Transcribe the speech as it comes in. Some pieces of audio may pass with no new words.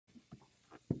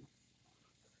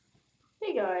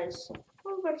guys,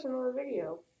 welcome back to another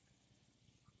video.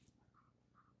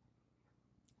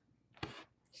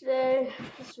 Today,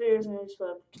 this video is going to be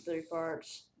split up into 3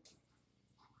 parts.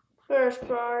 First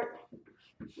part,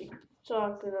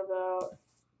 talking about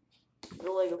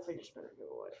the Lego fidget spinner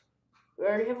giveaway. We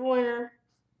already have a winner.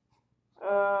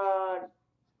 I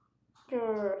don't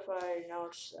remember if I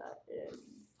announced that in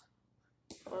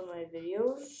one of my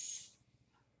videos,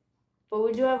 but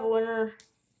we do have a winner.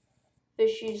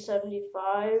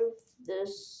 Fishy75.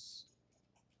 This,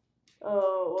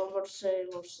 what I'm about to say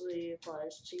mostly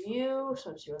applies to you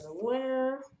since you're the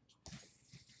winner.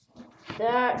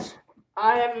 That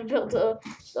I haven't built the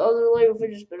other Lego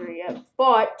fidget spinner yet,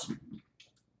 but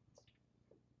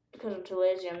because I'm too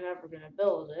lazy, I'm never gonna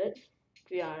build it, to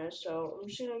be honest. So I'm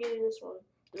just gonna give you this one,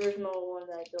 the original one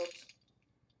that I built.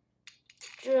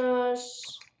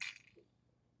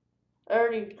 I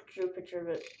already drew a picture of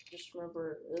it. Just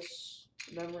remember this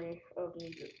memory of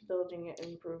me building it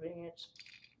and improving it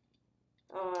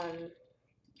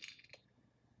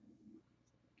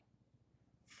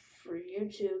for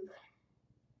YouTube.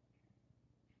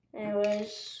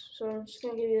 Anyways, so I'm just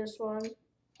gonna give you this one.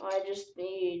 I just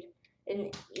need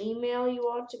an email you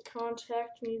want to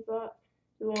contact me, but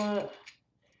you want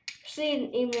to need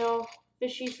an email,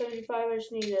 Fishy75. I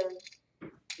just need an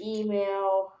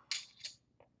email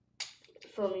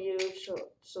from you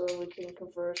so we can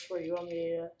converse where you want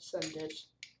me to send it.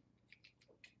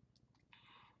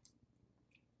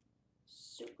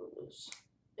 Super loose.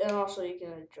 And also you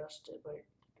can adjust it by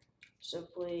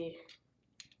simply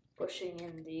pushing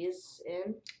in these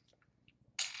in.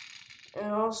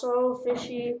 And also,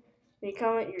 Fishy, when you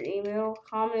comment your email,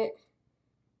 comment,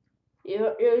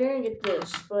 you're gonna get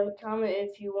this, but comment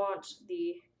if you want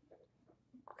the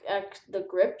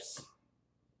grips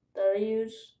that I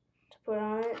use to put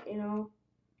on it, you know,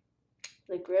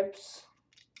 the grips,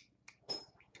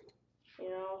 you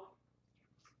know,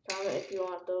 comment if you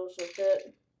want those with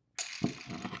it.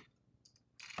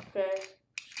 Okay,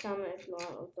 just comment if you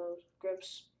want with those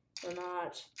grips or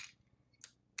not.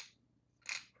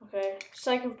 Okay,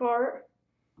 second part,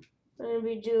 we're going to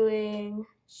be doing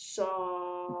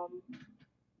some,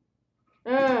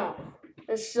 no,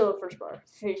 that's still the first part of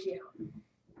the video.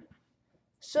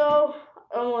 So,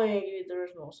 I'm only going to give you the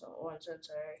original one since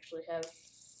I actually have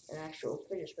an actual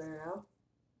fidget spinner now.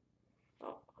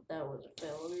 Oh, that was a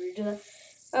fail. Let me redo that.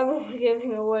 I'm only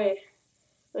giving away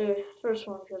the first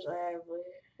one because I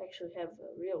actually have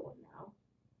a real one now.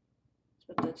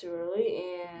 But that's too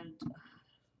early, and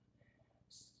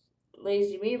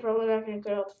lazy me, probably not going to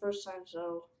cut out the first time,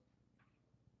 so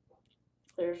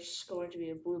there's going to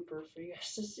be a blooper for you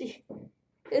guys to see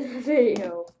in the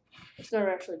video. It's never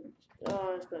actually,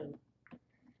 it's been,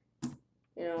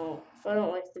 you know, if I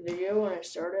don't like the video when I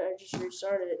start it, I just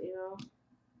restart it, you know.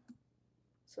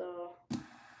 So,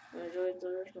 I enjoyed the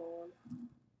original one.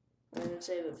 I'm going to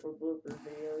save it for blooper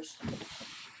videos.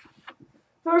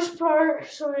 First part,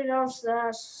 so we announced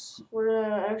that we're going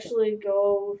to actually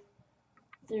go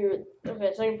through.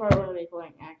 Okay, second part, we're going to be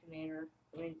playing Akinator.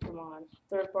 I mean, come on.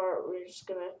 Third part, we're just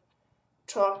going to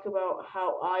talk about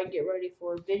how I get ready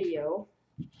for a video.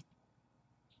 You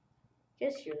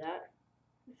guys hear that?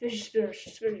 Fish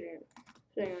spinning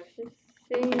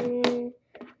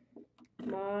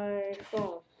my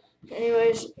phone.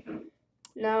 Anyways,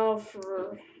 now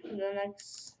for the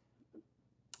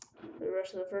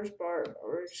rest of the first part,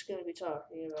 we're just going to be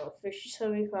talking about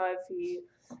Fishy75. He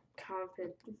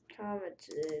commented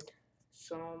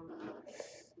some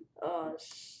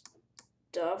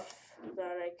stuff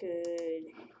that I could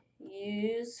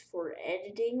use for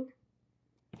editing.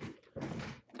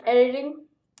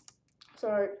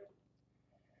 Sorry.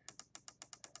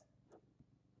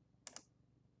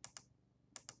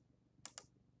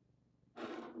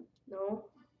 No.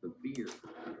 The beer.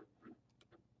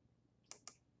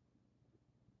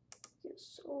 Get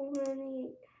so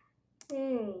many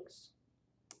things.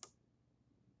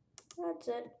 That's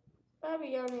it. I'll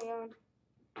be on.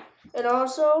 And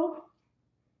also,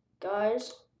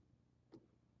 guys,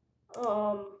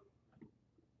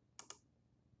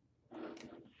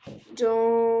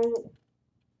 don't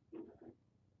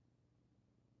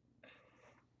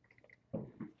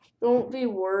be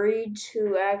worried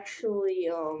to actually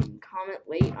comment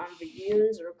late on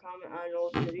videos or comment on an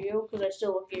old video, because I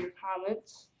still look at your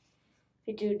comments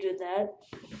if you do that.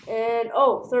 And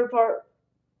third part,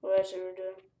 what I said we're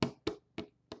doing,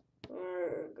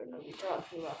 we're gonna be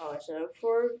talking about how I set up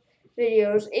for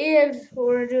videos and what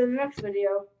we're gonna do in the next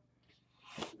video,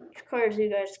 which requires you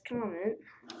guys to comment.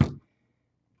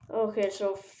 Okay,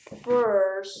 so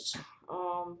first,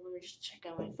 let me just check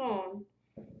out my phone,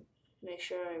 make make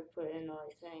sure I put in the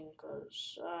right thing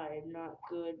because I'm not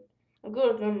good. I'm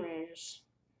good with memory. I just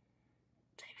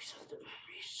type stuff the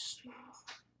memories.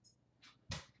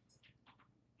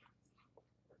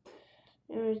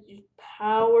 And use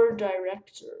power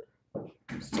director.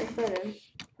 Let's type that in.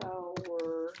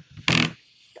 Power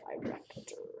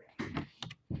director.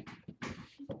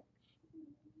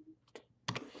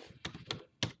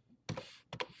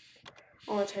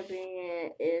 I'm typing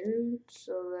it in,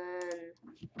 so then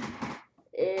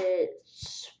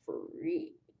it's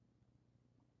free.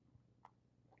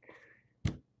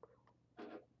 I'm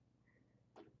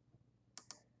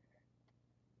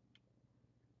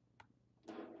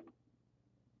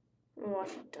gonna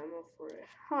watch a demo for it.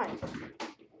 Hi.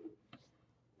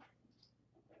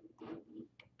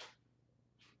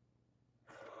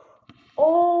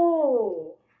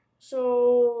 Oh,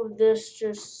 so this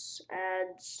just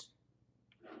adds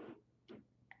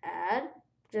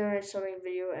generates something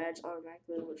video ads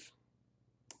automatically, which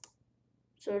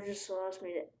so it just allows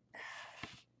me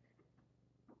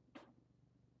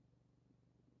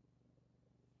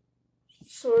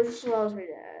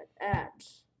to add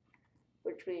ads,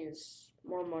 which means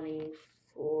more money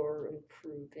for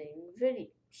improving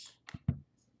videos.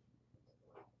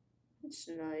 It's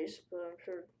nice, but I'm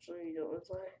sure some of you don't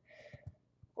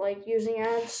like using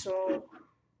ads, so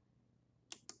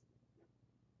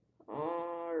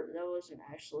that wasn't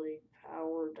actually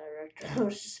power director, that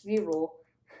was just B-roll.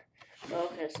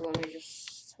 Okay, so let me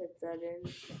just type that in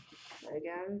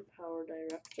again, power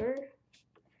director,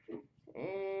 and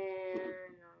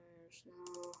there's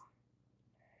no,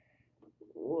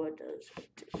 what does it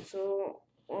do? So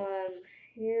when I'm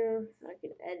here, I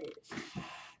can edit it.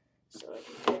 So I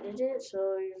can edit it,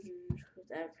 so with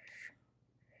that,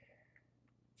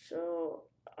 so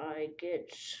I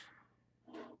get,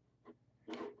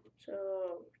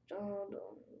 so download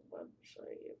on the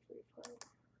website free file.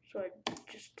 So I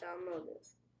just download it.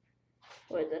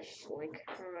 Wait, that's the link.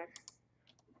 Never mind.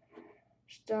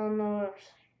 Just download.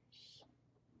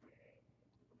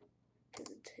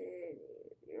 Continue.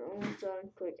 You're almost done.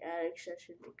 Click add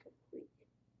extension to complete.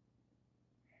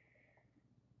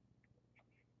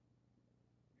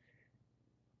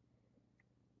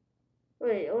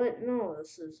 Wait, what? No,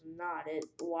 this is not it.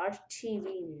 Watch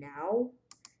TV now.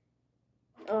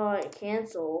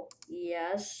 Cancel.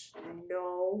 Yes.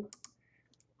 No.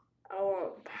 I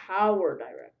want power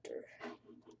director.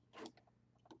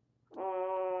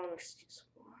 Excuse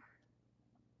me.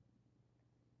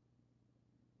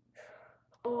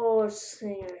 Oh, it's the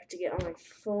thing I have to get on my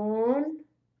phone.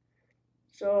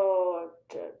 So I have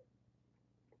to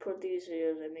put these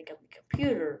videos I make on the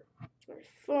computer. It's my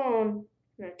phone.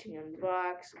 Connecting on the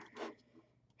box.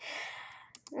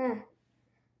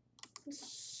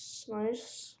 It's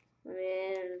nice. I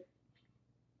mean,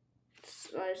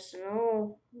 it's nice to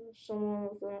know someone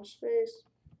with no space.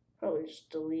 Probably just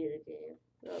delete a game.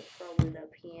 Probably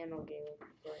that piano game would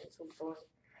be playing some fun.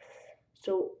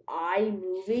 So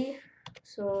iMovie.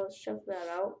 So let's check that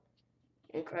out.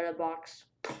 In credit box.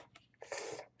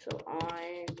 So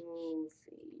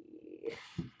iMovie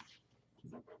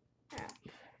app.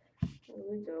 There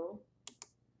we go.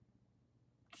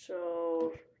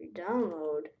 So free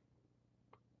download.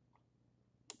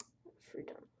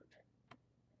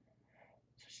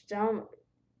 Just download.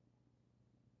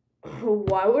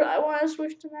 Why would I want to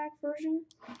switch to Mac version?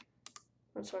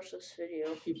 Let's watch this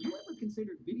video. If you ever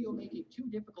considered video making too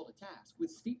difficult a task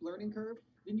with steep learning curve,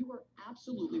 then you are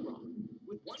absolutely wrong.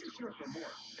 With Wondershare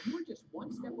Filmora, you are just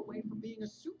one step away from being a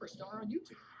superstar on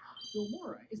YouTube.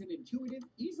 Filmora is an intuitive,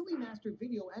 easily mastered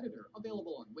video editor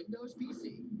available on Windows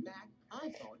PC, Mac,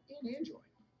 iPhone, and Android.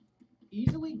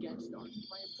 Easily get started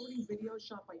by importing videos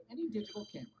shot by any digital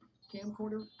camera,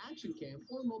 camcorder, action cam,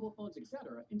 or mobile phones,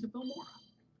 etc. into Filmora.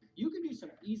 You can do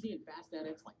some easy and fast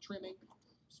edits like trimming,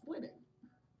 splitting.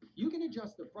 You can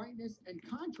adjust the brightness and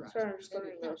contrast, edit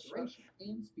saturation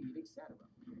and speed, etc.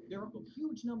 There are a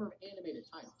huge number of animated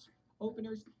titles,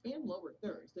 openers, and lower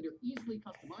thirds that are easily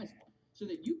customizable so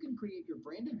that you can create your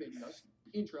branded videos,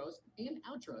 intros, and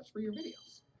outros for your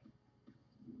videos.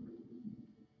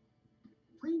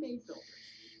 Pre-made filters.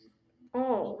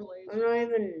 Oh, Overlays, I'm not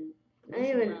even.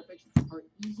 graphics are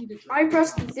easy to I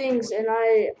pressed the things and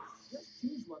I just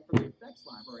choose one from the effects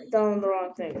library. downloaded the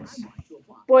wrong things.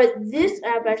 But this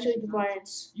app actually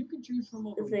combines You can choose from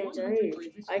over the things I 100 need.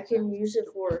 transition I can sounds use it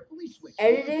to for perfectly switch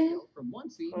editing. video from one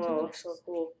scene to the Oh, next. so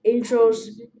cool. Intros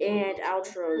and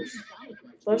outros.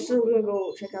 But I'm still gonna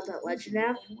go check out that Legend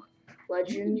app.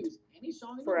 Legend Use any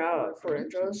song in for the for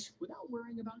intros. without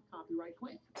worrying about copyright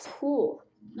claims. It's cool.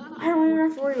 Not I don't even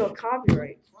have to worry about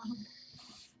copyright.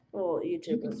 Well, You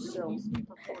YouTube, can but still still. easily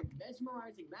perform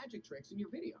mesmerizing magic tricks in your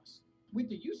videos. With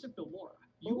the use of Filmora,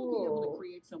 you will be able to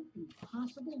create some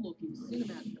impossible-looking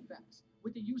cinematic effects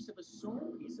with the use of a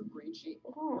sole piece of green sheet.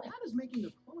 Oh. How does making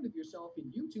a clone of yourself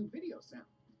in YouTube video sound?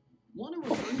 Want to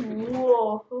return to video?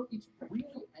 Whoa. It's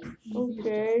really as easy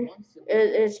Okay. as just one simple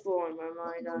It's blowing my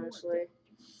mind, honestly.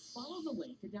 Follow the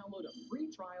link to download a free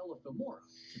trial of Filmora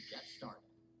to get started.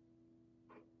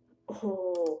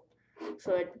 Oh.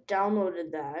 So I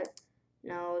downloaded that.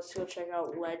 Now let's go check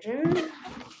out Legend.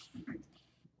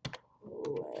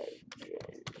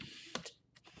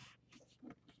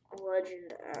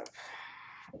 Legend app.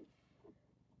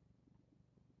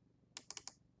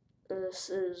 This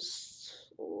is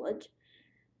Legend.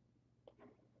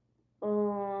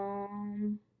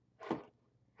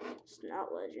 It's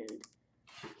not Legend.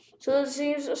 So it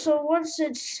seems. So what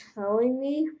it's telling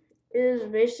me is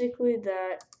basically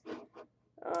that.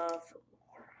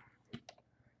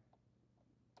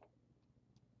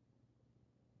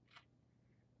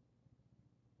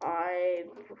 I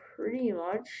pretty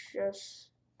much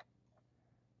just.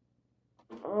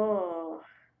 Oh.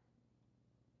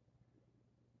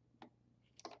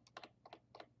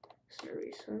 Is it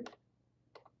recent?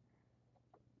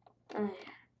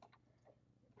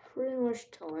 Pretty much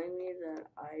telling me that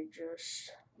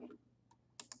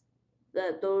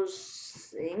that those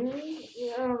things,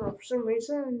 I don't know, for some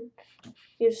reason,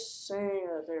 he's saying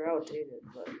that they're outdated,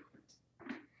 but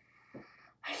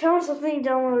I found something,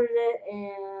 downloaded it,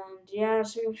 and yeah,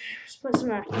 so let's put some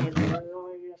akinator. We're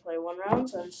only gonna play one round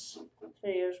since this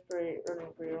video is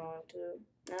running pretty long too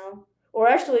now. Or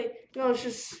actually, no, it's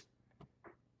just,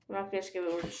 we're not gonna skip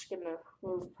it, we're just gonna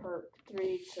move part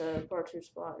 3 to part 2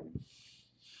 spot.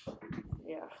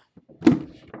 Yeah.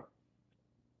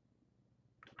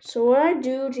 So what I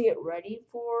do to get ready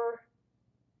for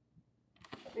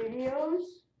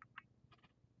videos,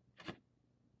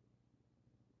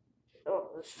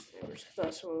 oh, this is neighbors, I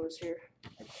thought someone was here,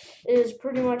 is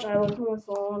pretty much I look on my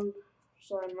phone,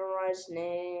 so I memorize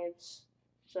names,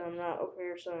 so I'm not up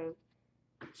here saying,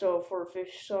 so for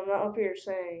fish, so I'm not up here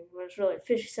saying, when it's really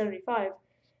fish 75,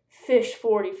 fish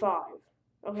 45,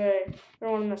 okay, I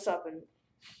don't want to mess up and,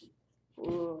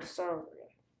 start over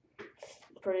again.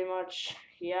 Pretty much,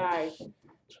 yeah, I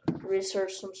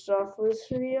researched some stuff for this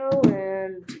video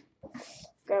and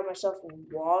got myself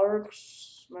water.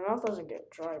 My mouth doesn't get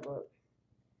dry, but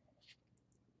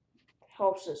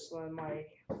helps this when my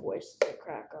voice doesn't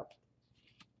crack up.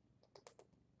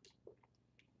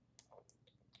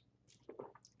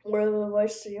 Where the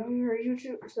voice to younger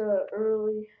YouTubers,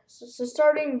 so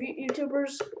starting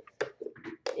YouTubers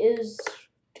is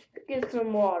to get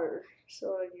some water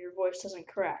so your voice doesn't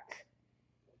crack.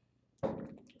 I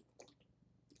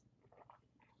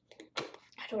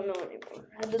don't know anymore.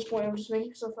 At this point, I'm just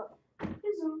making stuff up. I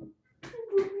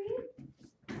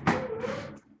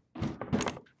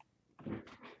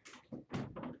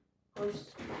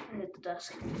hit the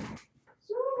desk.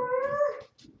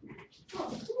 Oh,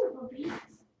 here, puppy.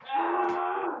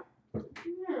 Ah!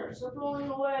 Here, stop rolling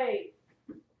away.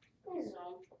 Please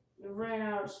don't. You ran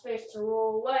out of space to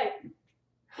roll away.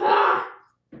 Ha!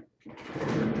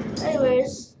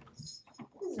 Anyways,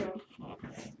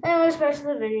 back to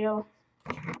the video.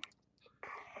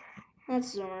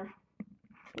 That's Zoomer.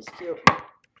 It's cute.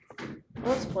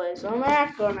 Let's play some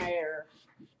akinator.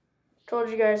 Told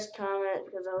you guys to comment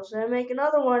because I was gonna make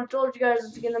another one. Told you guys I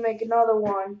was gonna make another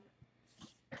one.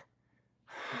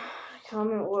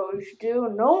 Comment what we should do.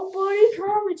 Nobody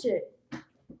commented.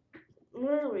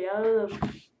 Literally, out of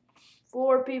the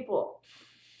 4 people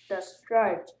that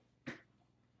subscribed,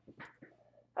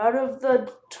 out of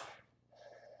the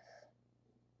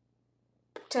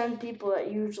 10 people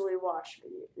that usually watch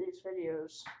these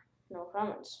videos, no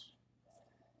comments.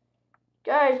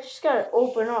 Guys, just gotta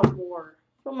open up more.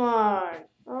 Come on.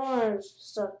 I'm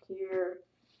stuck here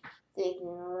thinking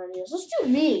already. Let's do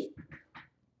me.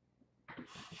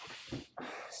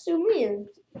 Let's do me and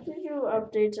do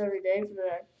updates every day for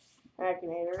the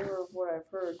akinator or what I've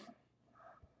heard.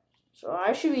 So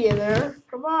I should be in there.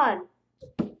 Come on.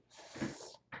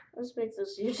 Let's make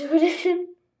this YouTube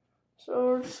edition. So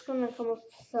we're just gonna come up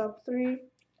with top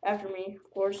 3 after me, of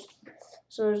course.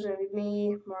 So there's gonna be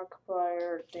me,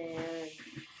 Markiplier, Dan,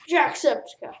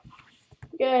 Jacksepticeye.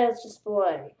 Yeah, let's just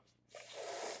play.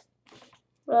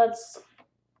 That's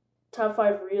top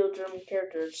 5 real German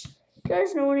characters. You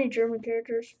guys know any German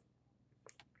characters?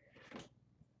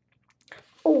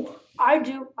 Oh, I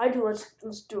do.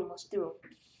 Let's do them.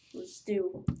 Let's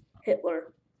do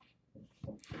Hitler.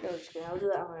 No, just kidding. I'll do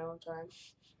that on my own time.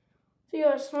 So you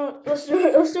guys know, let's do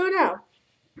it now.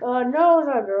 No,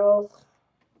 not girl.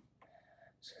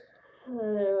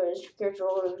 Is your character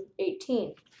older than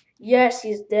 18? Yes,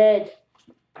 he's dead.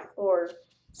 Or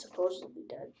supposedly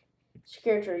dead. Is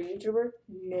your character a YouTuber?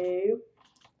 No.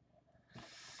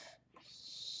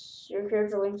 Your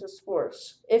character linked to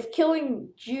sports. If killing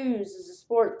Jews is a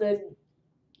sport, then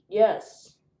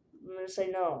yes. I'm gonna say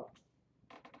no.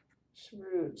 It's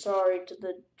rude. Sorry to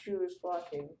the Jews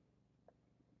watching.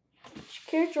 Is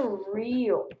your character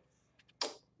real?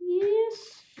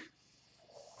 Yes.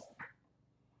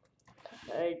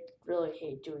 I really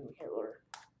hate doing Hitler.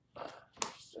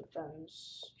 Just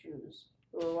offends Jews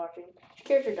who are watching. Is your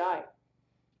character die?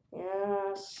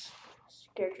 Yes. Is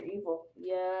your character evil?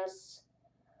 Yes.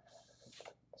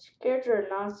 Is your character a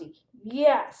Nazi?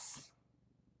 Yes.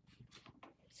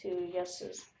 2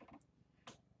 yeses.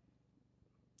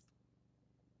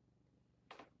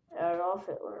 Adolf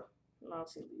Hitler.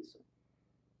 Nazi Lisa.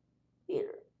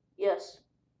 Theater. Yes.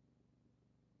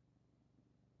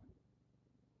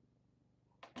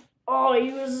 Oh,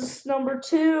 he was number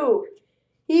 2.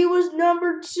 He was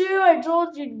number 2. I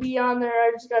told you to be on there.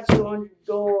 I just got 200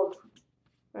 gold.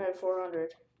 I had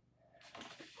 400.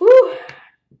 Whew.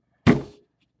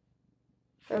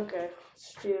 Okay,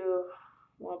 let's do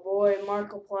my boy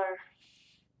Markiplier.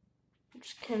 I'm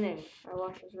just kidding. I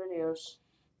watch his videos.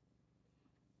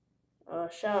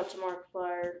 Shout out to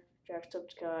Markiplier,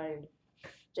 Jacksepticeye, and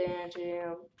Dan to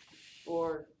him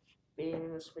for being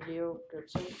in this video.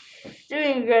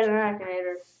 Doing you guys an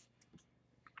akinator.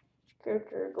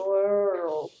 Character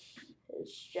girl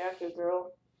is jacket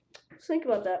girl. Just think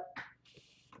about that.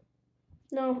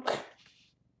 No.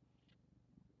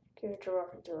 Character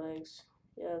walking 2 legs.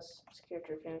 Yes. Is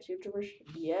character famous YouTuber?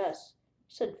 Yes. I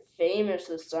said famous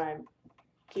this time.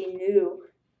 He knew.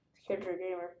 Character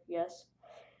gamer? Yes.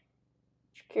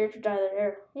 Does your character dye their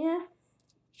hair? Yeah.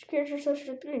 Does your character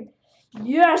social green?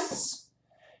 Yes!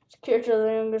 Is your character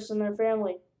the youngest in their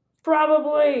family?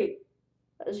 Probably!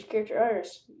 Is your character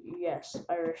Irish? Yes,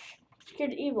 Irish. Is your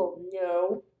character evil?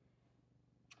 No.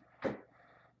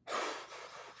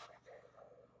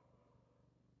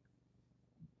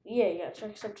 Yeah, you got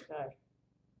Jacksepticeye.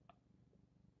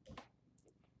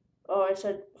 Oh, I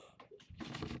said...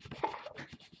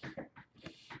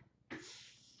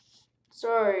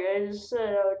 Sorry, I just said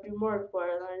I would do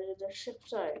Markiplier, and I did the ship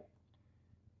side.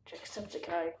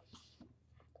 Jacksepticeye.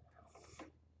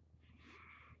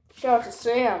 Shout out to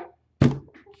Sam.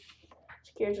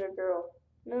 Scared a girl.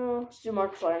 No, let's do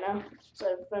Markiplier now. So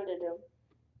I offended him.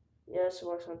 Yes, he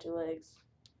walks on 2 legs.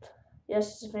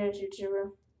 Yes, he's a famous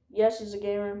YouTuber. Yes, he's a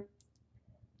gamer.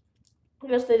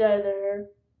 Yes, they dyed their hair.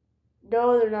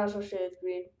 No, they're not associated with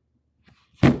green.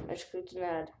 I just clicked an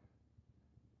ad.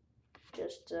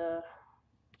 Just,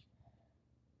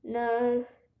 no.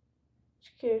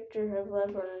 This character have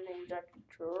left on his name Dr.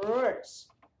 Troris.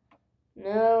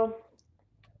 No.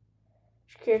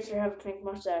 This character have a pink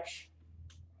mustache.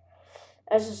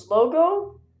 As his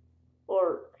logo?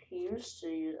 Or he used to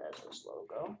use as his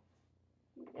logo.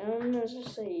 And let's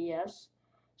just say yes.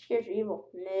 This character evil.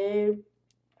 No.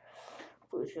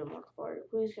 Please get Markiplier.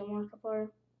 Please get Markiplier.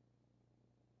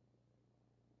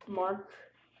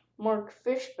 Mark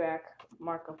Fishback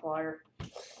Markiplier.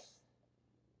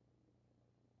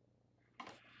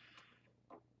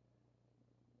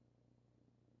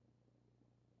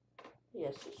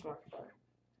 Yes, it's Markiplier.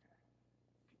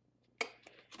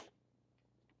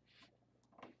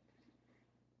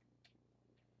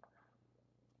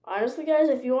 Honestly, guys,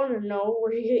 if you want to know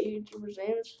where you get YouTubers'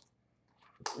 names,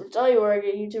 I'll tell you where I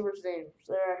get YouTubers' names,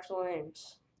 their actual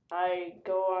names. I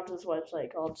go onto this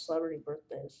website called Celebrity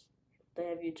Birthdays. They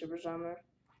have YouTubers on there.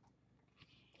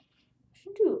 I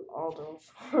should do Aldo.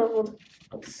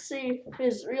 Let's see if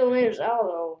his real name is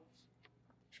Aldo.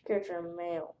 His character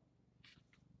male.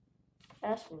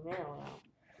 Ask me male now.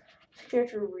 His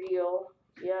character real.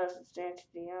 Yes, it's Dan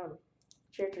DM.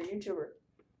 Character YouTuber.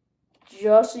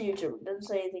 Just a YouTuber. Doesn't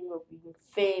say anything about being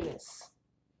famous.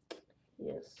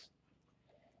 Yes.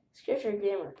 Character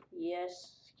gamer.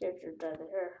 Yes. Character dyed the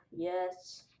hair.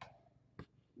 Yes.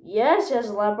 Yes, he has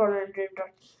a lap on her dream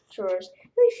Doctor. I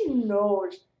think she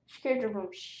knows. Character from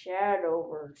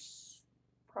Shadowverse.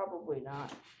 Probably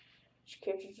not.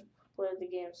 Character to play the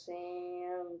game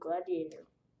Sam Gladiator.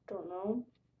 Don't know.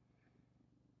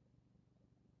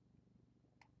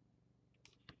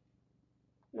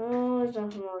 No, it's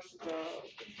not from Norse Dog.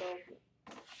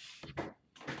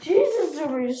 Jesus,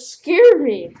 you scared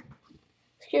me.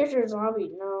 Character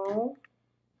zombie. No.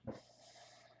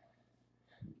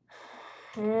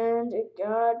 And it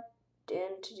got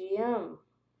into DM.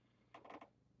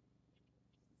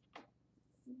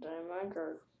 Diamond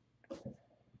card.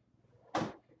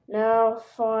 Now,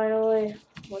 finally,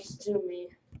 let's do me.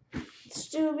 Let's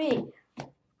do me.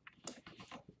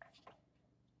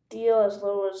 Deal as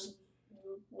low as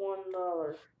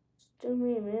 $1. Do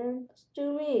me, man. Let's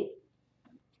do me.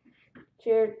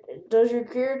 Does your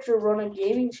character run a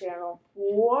gaming channel?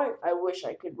 What? I wish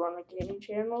I could run a gaming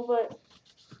channel, but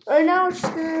right now it's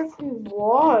just gonna have to be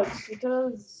vlogs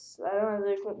because I don't have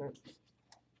the equipment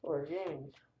for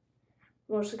gaming.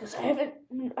 Mostly because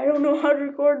I don't know how to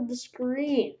record the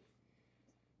screen.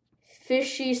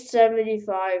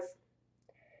 Fishy75.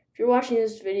 If you're watching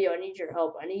this video, I need your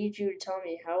help. I need you to tell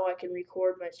me how I can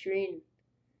record my screen.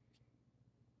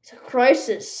 It's a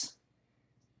crisis.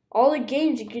 All the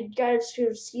games you guys could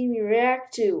have seen me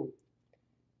react to.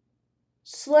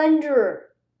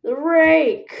 Slender. The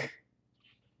Rake.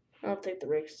 I don't think The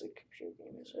Rake's the computer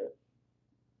game, is it?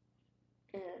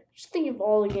 Yeah. Just think of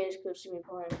all the games you could have seen me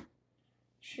playing.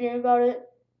 Stream about it.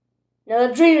 Now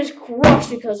the dream is crushed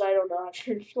because I don't know how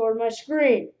to record my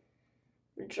screen.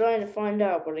 I'm trying to find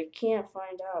out, but I can't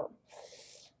find out.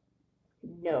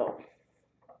 No.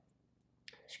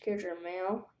 Is character a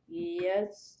male?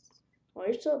 Yes. Oh,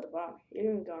 you're still at the bottom. You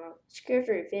haven't gone up. Is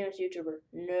character a famous YouTuber?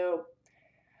 No.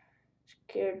 Is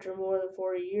character more than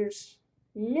 40 years?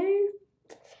 No.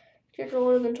 Is character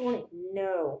older than 20?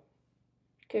 No.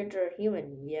 Is character a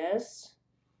human? Yes.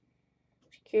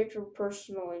 Does character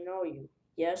personally know you?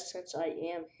 Yes, since I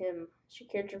am him. Is your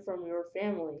character from your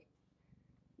family?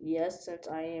 Yes, since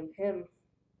I am him.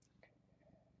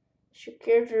 Is your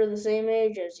character the same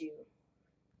age as you?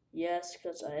 Yes,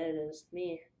 because it is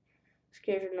me. Does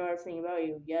character know everything about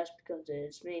you? Yes, because it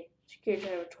is me. Does character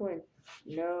have a twin?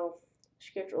 No. Is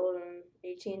character older than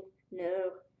 18?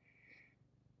 No.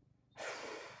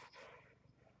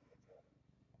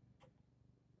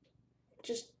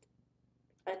 Just,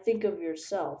 I think of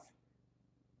yourself.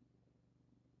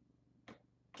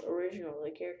 Original,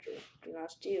 the character. Do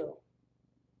not steal.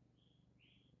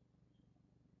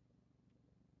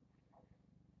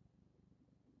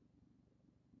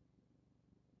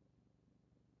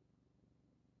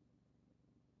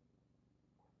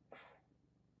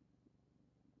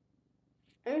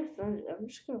 I'm offended. I'm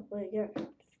just gonna play again.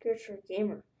 Character a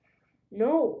gamer.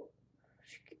 No.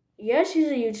 Yes, he's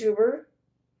a YouTuber.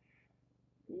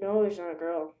 No, he's not a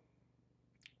girl.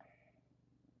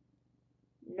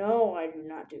 No, I do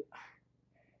not do.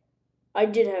 I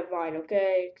did have Vine,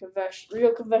 okay?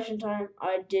 Real confession time.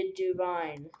 I did do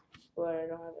Vine, but I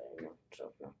don't have it anymore,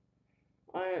 so no.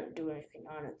 I didn't do anything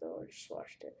on it though. I just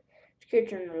watched it. It's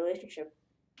character in a relationship.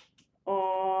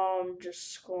 I'm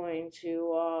just going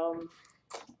to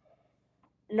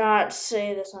not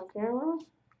say this on camera.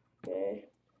 Okay.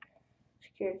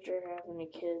 Does character have any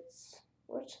kids?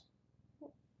 What?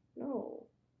 No.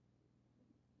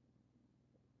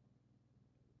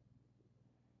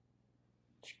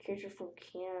 Does character from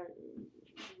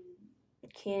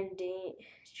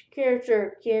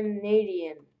character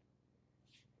Canadian?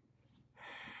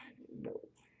 No.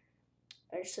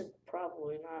 I said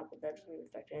probably not, but that doesn't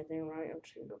affect anything, right? I'm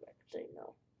just gonna go back and say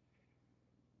no.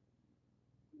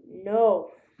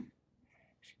 No.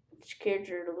 Does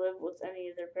character to live with any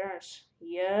of their parents?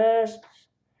 Yes.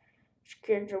 Does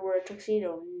character wear a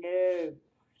tuxedo? No.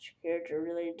 Does character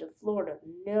related to Florida?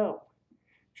 No.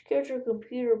 Does character a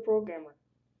computer programmer?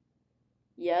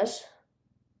 Yes.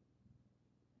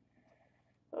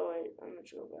 Oh wait, I'm gonna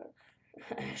go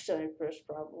back. Actually, I pressed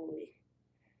probably.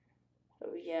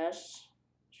 Oh yes.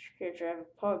 Does character have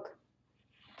a pug?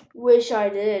 Wish I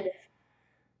did.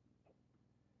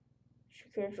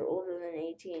 Does character older than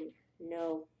 18?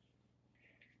 No.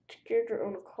 Does character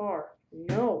own a car?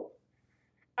 No.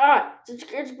 Ah! Does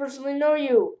character personally know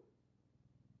you?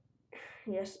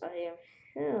 Yes, I am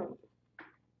him.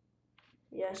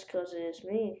 Yes, because it is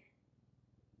me.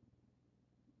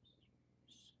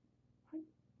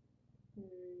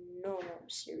 No, I'm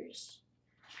serious.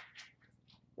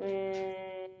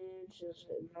 And just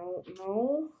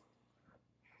no.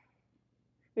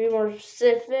 Be more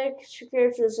specific. Is your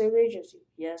character the same agency?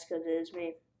 Yes, because it is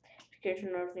me. Does your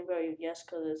character know everything about you? Yes,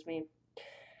 because it's me.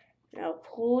 Now,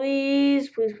 please.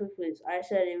 I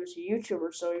said it was a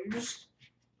YouTuber, so you just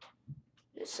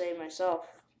say myself.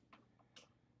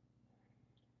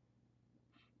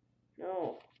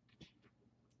 No.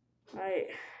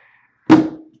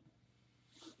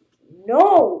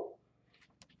 No!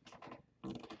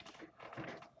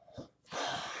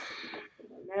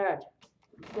 I'm mad.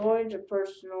 I'm going to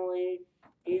personally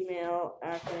email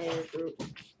Akinator group.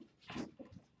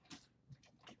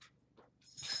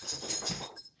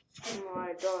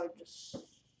 My dog just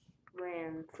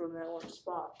ran from that one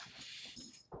spot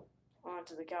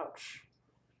onto the couch.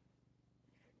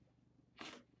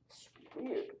 It's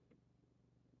weird.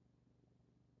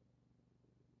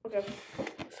 Okay.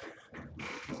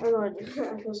 I know I did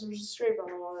that because there's a scrape on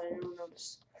the wall that I didn't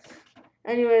notice.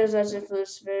 Anyways, that's it for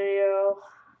this video.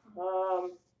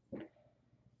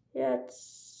 Yeah,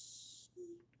 that's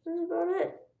about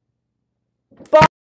it. Bye.